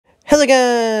Hello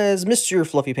guys, Mr.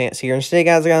 Fluffy Pants here, and today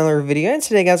guys I got another video, and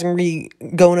today guys I'm going to be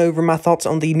going over my thoughts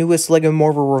on the newest Lego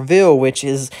Marvel reveal, which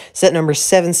is set number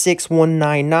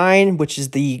 76199, which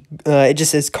is the, it just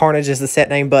says Carnage as the set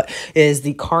name, but it is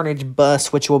the Carnage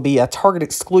bus, which will be a Target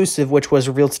exclusive, which was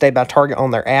revealed today by Target on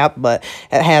their app, but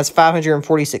it has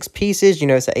 546 pieces, you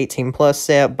know, it's an 18 plus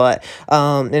set, but,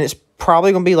 and it's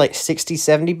probably gonna be like 60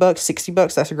 70 bucks 60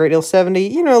 bucks. That's a great deal. 70,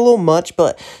 you know, a little much,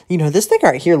 but you know, this thing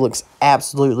right here looks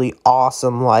absolutely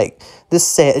awesome. Like, this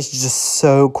set is just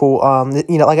so cool.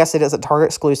 You know, like I said, it's a Target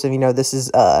exclusive. You know, this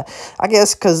is I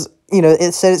guess because you know,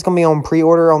 it said it's gonna be on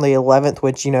pre-order on the 11th,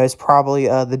 which, you know, is probably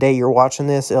the day you're watching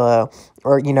this, or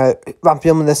you know, I'm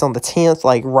filming this on the 10th,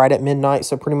 like right at midnight,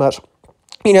 so pretty much,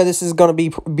 you know, this is going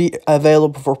to be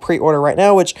available for pre-order right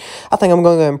now, which I think I'm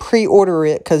going to go and pre-order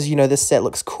it because, you know, this set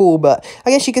looks cool. But I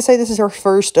guess you could say this is our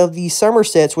first of the summer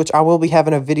sets, which I will be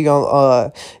having a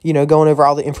video, you know, going over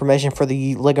all the information for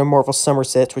the Lego Marvel summer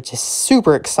sets, which is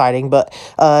super exciting. But,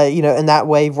 you know, in that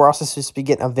wave, we're also supposed to be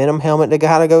getting a Venom helmet to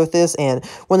kind of go with this. And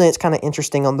one thing that's kind of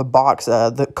interesting on the box,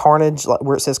 the Carnage, like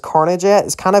where it says Carnage at,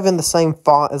 is kind of in the same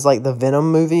font as like the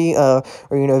Venom movie, or,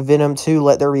 you know, Venom 2,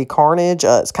 Let There Be Carnage.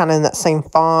 It's kind of in that same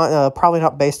font, probably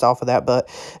not based off of that, but,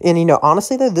 and you know,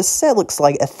 honestly though, this set looks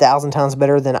like 1,000 times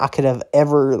better than I could have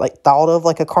ever like thought of,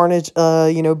 like a Carnage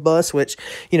you know, bus, which,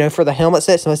 you know, for the helmet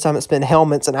sets, most time it's been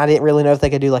helmets, and I didn't really know if they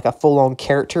could do like a full-on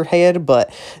character head,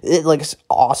 but it looks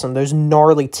awesome. Those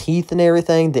gnarly teeth and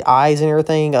everything, the eyes and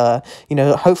everything, you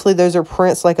know, hopefully those are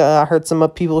prints, like I heard some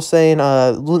people saying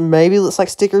maybe it looks like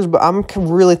stickers, but I'm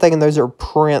really thinking those are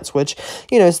prints, which,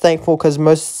 you know, is thankful, because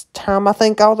most time I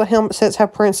think all the helmet sets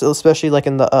have prints, especially like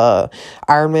in the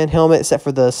Iron Man helmet, except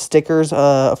for the stickers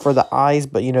for the eyes,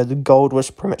 but you know, the gold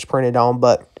was pretty much printed on.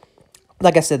 But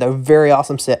like I said, they're very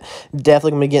awesome set.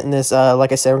 Definitely gonna be getting this.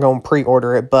 Like I said, we're going to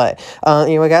pre-order it. But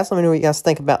anyway, guys, let me know what you guys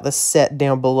think about this set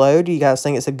down below. Do you guys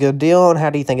think it's a good deal, and how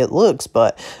do you think it looks?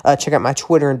 But check out my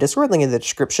Twitter and Discord, link in the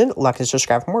description. Like and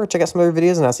subscribe for more. Check out some other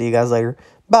videos, and I'll see you guys later.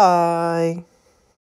 Bye.